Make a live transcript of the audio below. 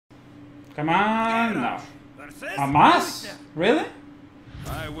Come on, no. Amaz? Really?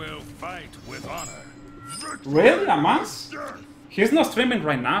 I will fight with honor. Really, Amaz? He's not streaming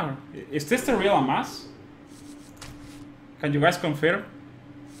right now. Is this the real Amaz? Can you guys confirm?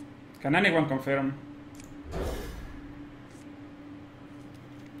 Can anyone confirm?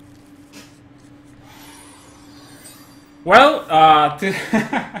 Well,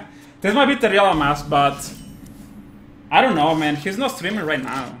 this might be the real Amaz, but I don't know, man. He's not streaming right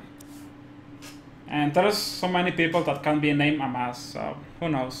now. And there's so many people that can be named Amaz, so who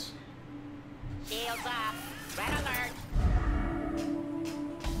knows? Shields up. Red alert.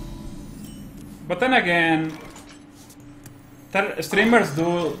 But then again, streamers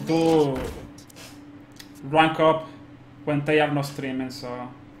do rank up when they are not streaming, so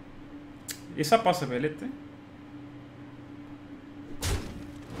it's a possibility.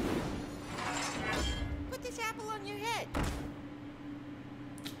 Put this apple on your head.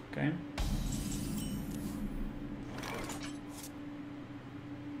 Okay.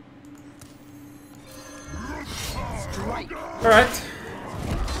 All right.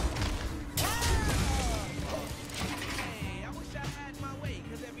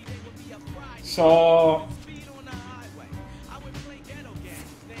 So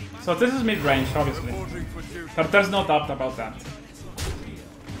this is mid-range, obviously, but there's no doubt about that.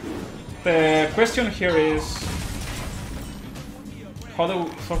 The question here is, how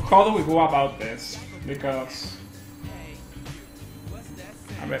do we go about this? Because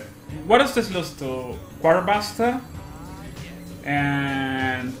I mean, what does this lose to? Quartermaster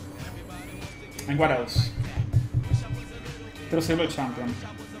and what else? To Silver Champion.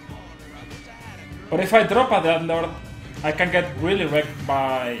 But if I drop a Death Lord, I can get really wrecked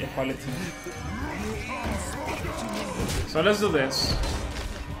by Equality. So let's do this.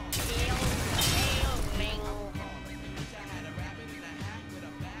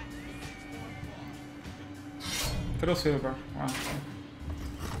 True Silver. Wow.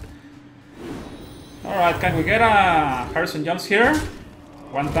 Alright, can we get a Harrison Jones here?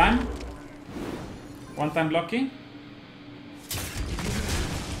 One time? One time lucky?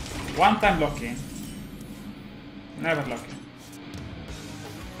 One time lucky. Never lucky.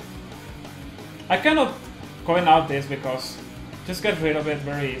 I cannot coin out this because just get rid of it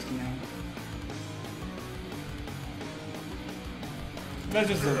very easily. Let's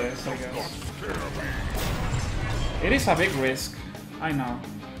just do this, I guess. It is a big risk, I know.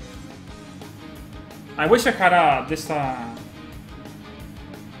 I wish I had this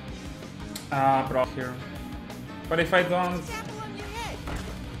bro here. But if I don't...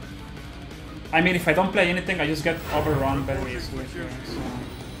 I mean, if I don't play anything, I just get overrun very easily here, so...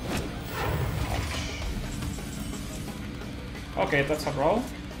 Okay, that's a brawl.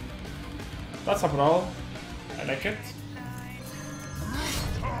 That's a brawl. I like it.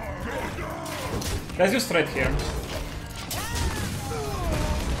 Let's just trade here.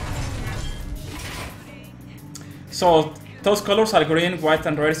 So, those colors are green, white,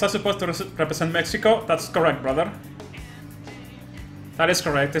 and red. Is that supposed to represent Mexico? That's correct, brother. That is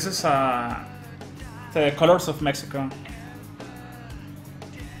correct. This is the colors of Mexico.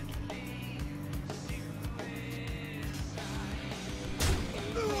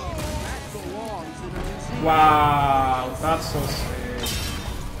 Wow, that's so sick.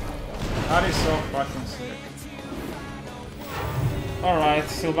 That is so fucking sick. Alright,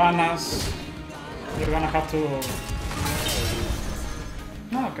 Sylvanas. You're gonna have to...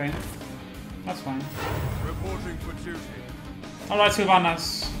 No, okay. That's fine. Reporting for duty. Alright,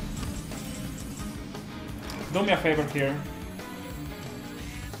 Sylvanas. Do me a favor here.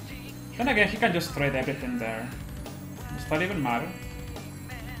 Then again, he can just trade everything there. Does that even matter?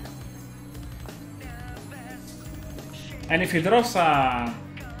 And if he drops a...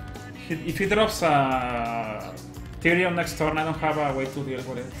 If he drops a... Tyrion next turn, I don't have a way to deal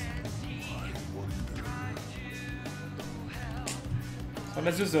with it. So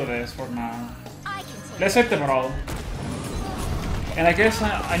let's just do this for now. Let's save the brawl. And I guess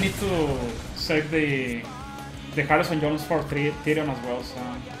I need to save the Harrison Jones for Tyrion as well, so...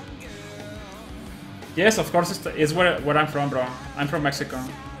 Yes, of course, it's where I'm from, bro. I'm from Mexico.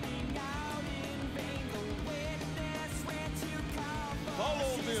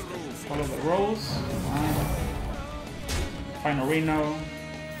 Follow the rules. Find a Reno.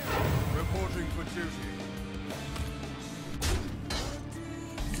 Reporting for duty.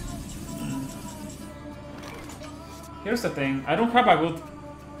 Here's the thing. I don't have a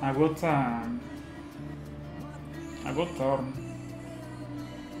good turn.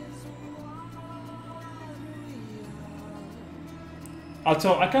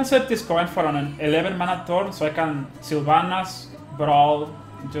 Also, I can set this coin for an 11 mana turn, so I can Sylvanas, Brawl,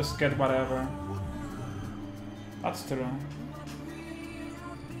 just get whatever. That's true.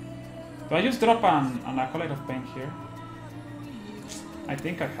 Do I just drop an Acolyte of Pain here? I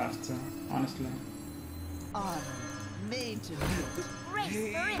think I have to, honestly. Honor made to be. Brace for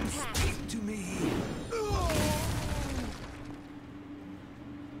impact. To me.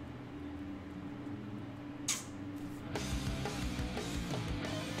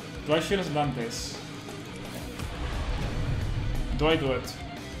 Do I should have done this? Do I do it?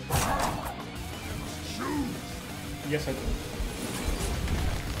 Yes, I do.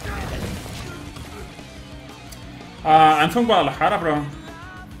 I'm from Guadalajara, bro.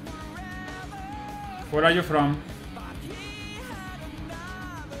 Where are you from?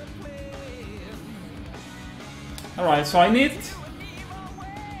 Alright, so I need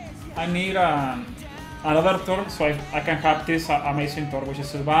another turn so I can have this amazing turn, which is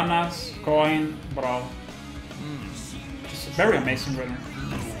Sylvanas, Coin, Brawl. Which is very amazing, really.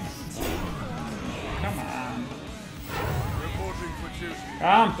 Come on.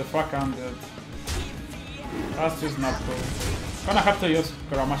 Come the fuck on, dude. That's just not cool. Gonna have to use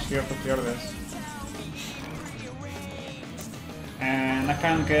Grommash here to clear this. And I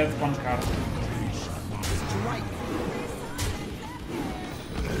can get one card.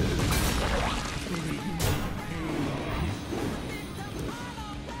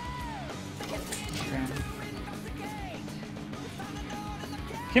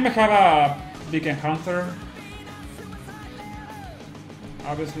 He may have a big encounter,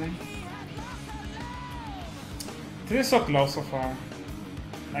 obviously. This is so close so far,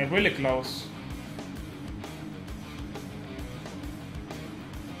 like really close.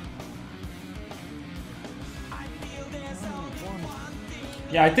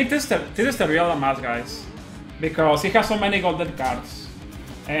 Yeah, I think this is the real Amaz, guys, because he has so many golden cards.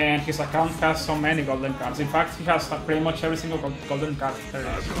 And his account has so many golden cards. In fact, he has pretty much every single golden card there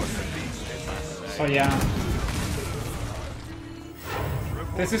is. So yeah.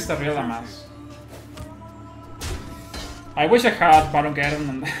 This is the real Amaz. I wish I had Baron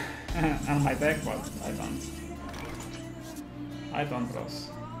Geddon on my deck, but I don't. I don't,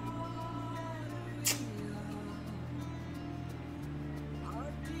 bros.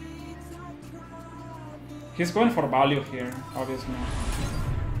 He's going for value here, obviously.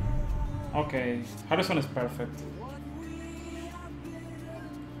 Okay, Harrison is perfect.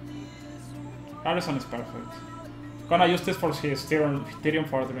 Harrison is perfect. Gonna use this for his Tyrion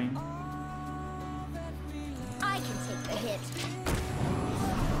Fordring. I can take the hit.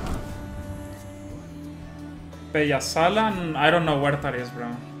 Peyasalan, I don't know where that is,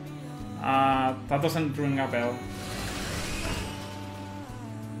 bro. That doesn't ring a bell.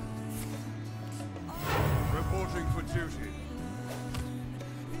 Reporting for duty.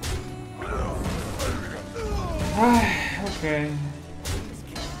 Okay.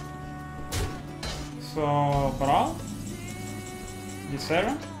 So, Brawl?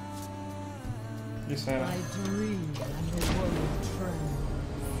 Ysera? Ysera.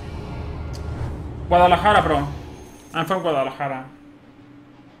 Guadalajara, bro. I'm from Guadalajara.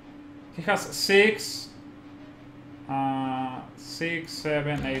 He has 6,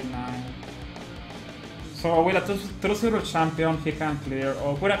 7, 8, 9. So with a 2-0 champion, he can clear,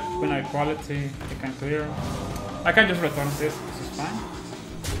 or with a equality, he can clear. I can just return this is fine.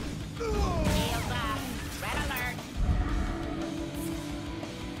 Shields up. Red alert.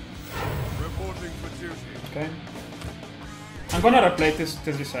 Reporting for duty. Okay. I'm gonna replay this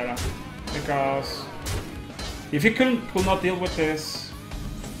Ysera, because if he could not deal with this,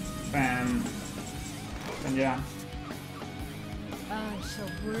 then yeah.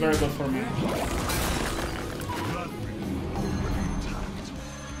 Very good for me.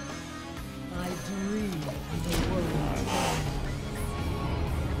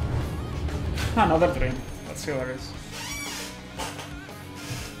 Another dream. Let's see what it is.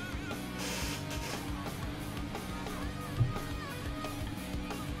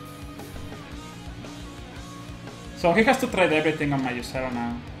 So he has to trade everything on my Ysera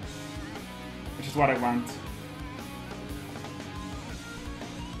now, which is what I want.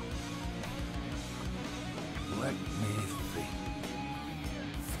 Let me think.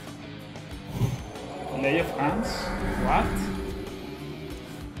 Lay of Hands? What?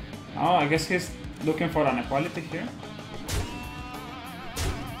 Oh, I guess he's looking for an equality here.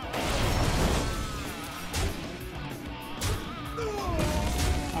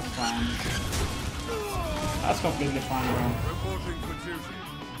 That's fine. That's completely fine, bro. Reporting for duty.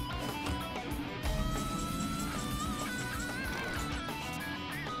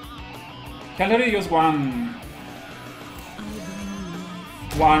 He already used one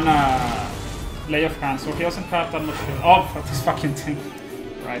Lay of Hands, so he doesn't have that much. Oh, fuck this fucking thing.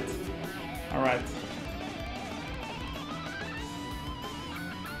 Right. Alright.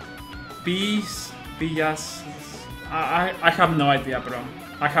 Peace, Pillas. I have no idea, bro.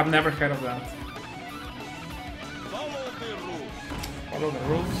 I have never heard of that. Follow the rules. Follow the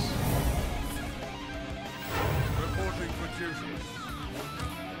rules. Reporting for duty.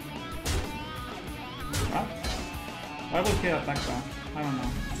 What? Why would he attack that? I don't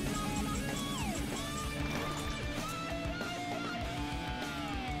know.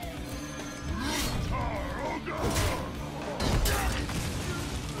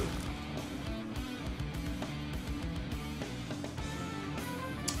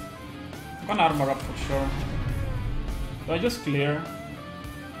 I'm gonna armor up for sure. Do I just clear?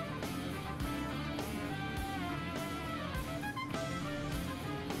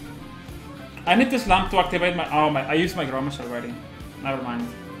 I need this lamp to activate my. Oh my! I used my Gromish already. Never mind.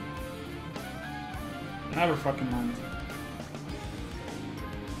 Never fucking mind.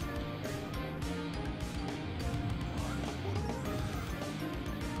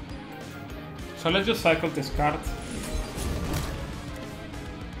 So let's just cycle this card.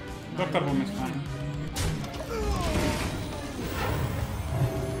 Dr. Boom is fine.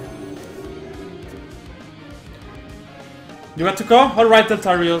 You got to go? Alright,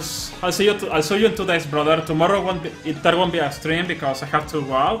 Deltarius. I'll see you in 2 days, brother. Tomorrow there won't be a stream because I have to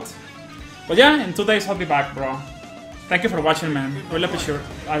go out. But yeah, in 2 days I'll be back, bro. Thank you for watching, man. Really appreciate it.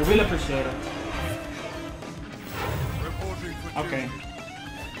 I really appreciate it. Okay.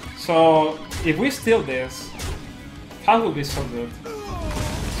 So if we steal this, that will be so good.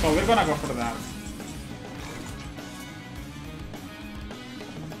 So we're gonna go for that.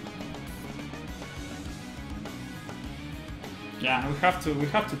 Yeah, we have to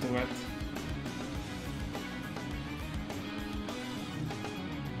do it.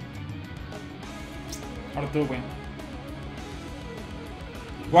 Or do we?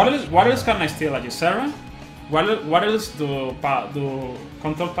 What else can I steal? A Gisera? What else do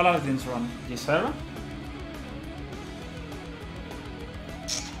Control Paladins run? Gisera?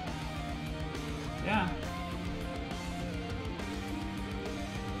 Yeah.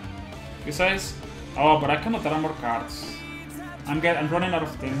 Besides, oh, but I cannot run more cards. I'm running out of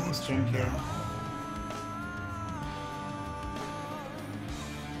stream here.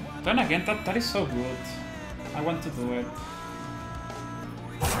 Then again, that is so good. I want to do it.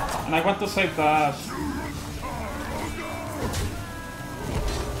 And I want to save that.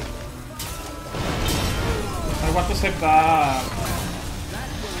 I want to save that.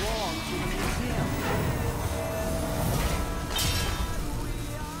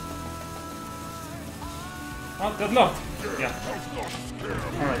 Oh, deadlocked. Yeah.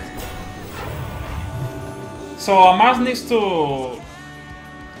 Alright. So Amaz needs to...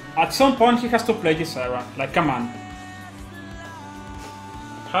 At some point he has to play Gisera. Like, come on.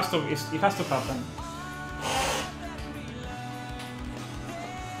 It has to happen.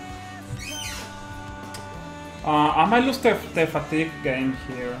 I might lose the fatigue game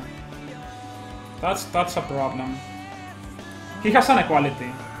here. That's a problem. He has an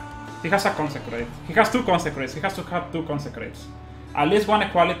equality. He has a consecrate. He has 2 consecrates. He has to have 2 consecrates. At least 1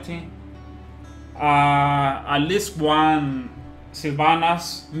 equality. At least 1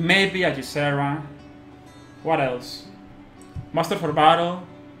 Sylvanas. Maybe a Gisera. What else? Master for Battle.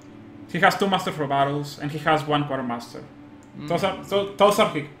 He has 2 Master for Battles. And he has 1 Quartermaster. Those are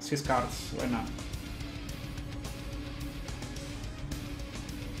his cards right now.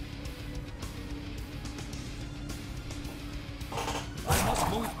 I must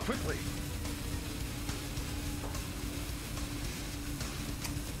move quickly.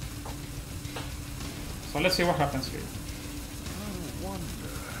 So let's see what happens here. I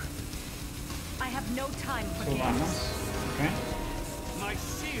wonder. I have no time for Sylvanas. games. Okay. My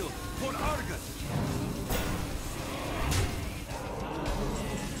shield for Argus.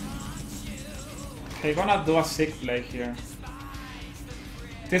 Okay, gonna do a sick play here.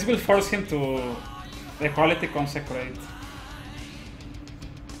 This will force him to equality consecrate.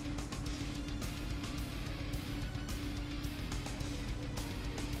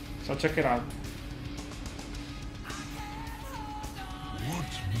 So check it out.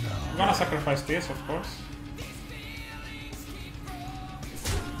 I'm gonna sacrifice this, of course.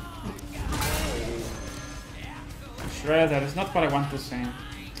 Shredder is not what I want to see,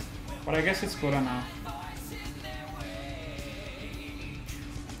 but I guess it's good enough.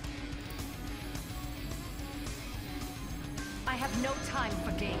 I have no time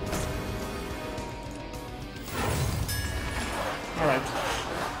for games. Alright.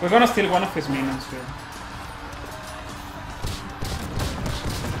 We're gonna steal one of his minions here.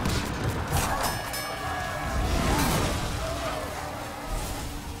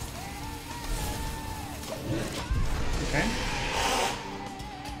 Okay.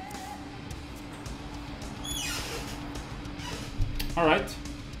 Alright.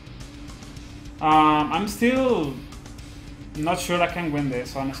 I'm still not sure I can win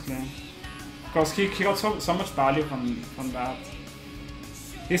this, honestly. Because he got so much value from that.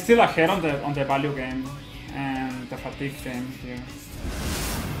 He's still ahead on the value game and the fatigue game here.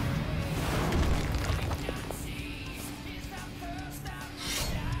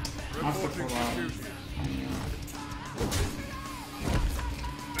 Masterful.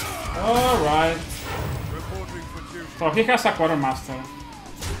 Alright. So he has a quartermaster.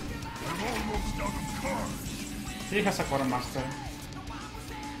 He has a quartermaster.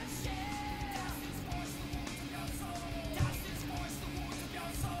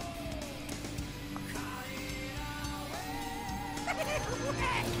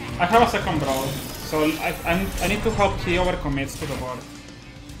 I have a second brawl, so I need to hope he overcommits to the board.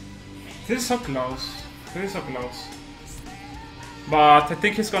 This is so close. This is so close. But I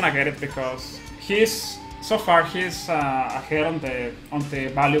think he's gonna get it because so far he's ahead on the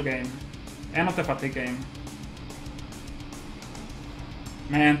value game and on the fatigue game.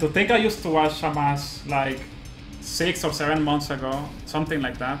 Man, to think I used to watch Amaz like 6 or 7 months ago, something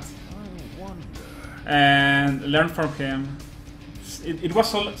like that, and learn from him. It was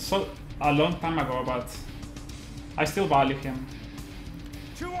so a long time ago, but I still value him.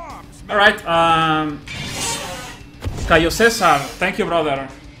 Alright, Cayo Cesar, thank you, brother.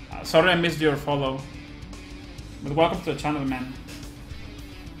 Sorry I missed your follow. But welcome to the channel, man.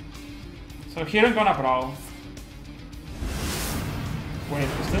 So here I'm gonna brawl. Wait,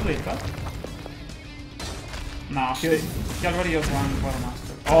 is still leave that? No, he already used one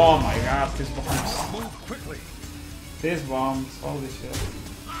quartermaster. Oh my god, these bombs. Move quickly. These bombs, holy shit.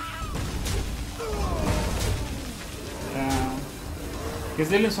 Yeah. He's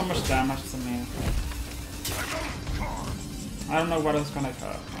dealing so much damage to me. I don't know what else gonna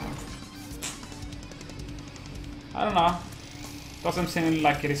cut. I don't know. Doesn't seem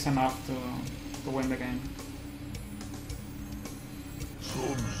like it is enough to win the game.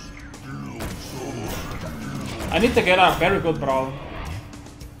 I need to get a very good brawl.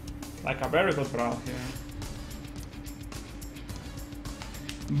 Like a very good brawl here.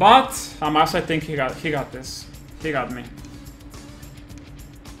 But Amaz, I think he got this. He got me.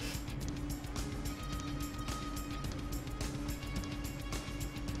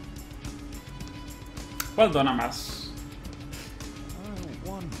 Well done, Amaz. I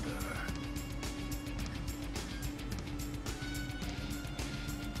wonder.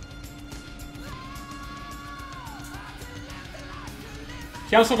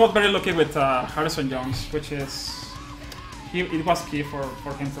 He also got very lucky with Harrison Jones, which is it was key for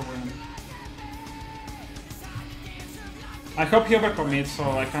him to win. I hope he overcommits so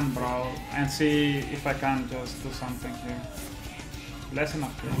I can brawl and see if I can just do something here. Less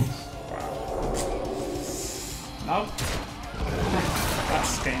enough kills. Wow. Nope.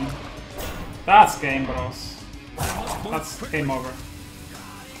 That's game. That's game, bros. That's game over.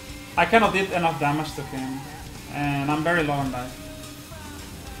 I cannot did enough damage to him, and I'm very low on life.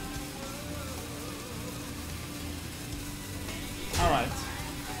 Alright.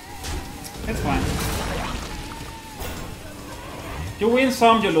 It's fine. You win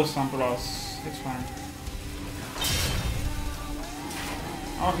some, you lose some, bros. It's fine.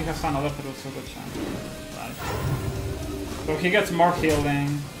 Oh, he has another through, so good chance. Right. So he gets more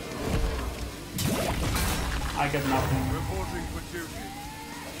healing. I get nothing. Reporting for duty.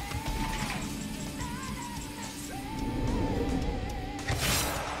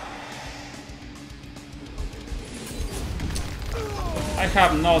 I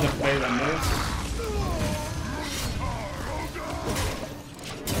have no other play than this.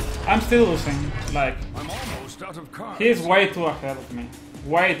 I'm still losing. Like, I'm almost out of cards. he's way too ahead of me.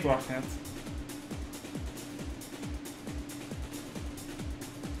 Way too ahead.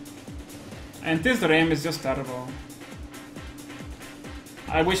 And this dream is just terrible.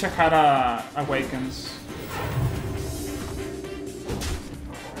 I wish I had Awakens.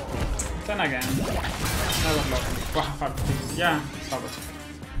 Then again, never love. Yeah, it's over.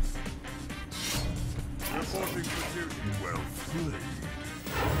 Reporting for duty. Well played.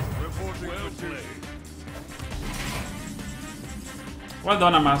 Reporting for duty. Well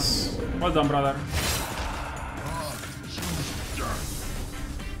done, Amaz. Well done, brother.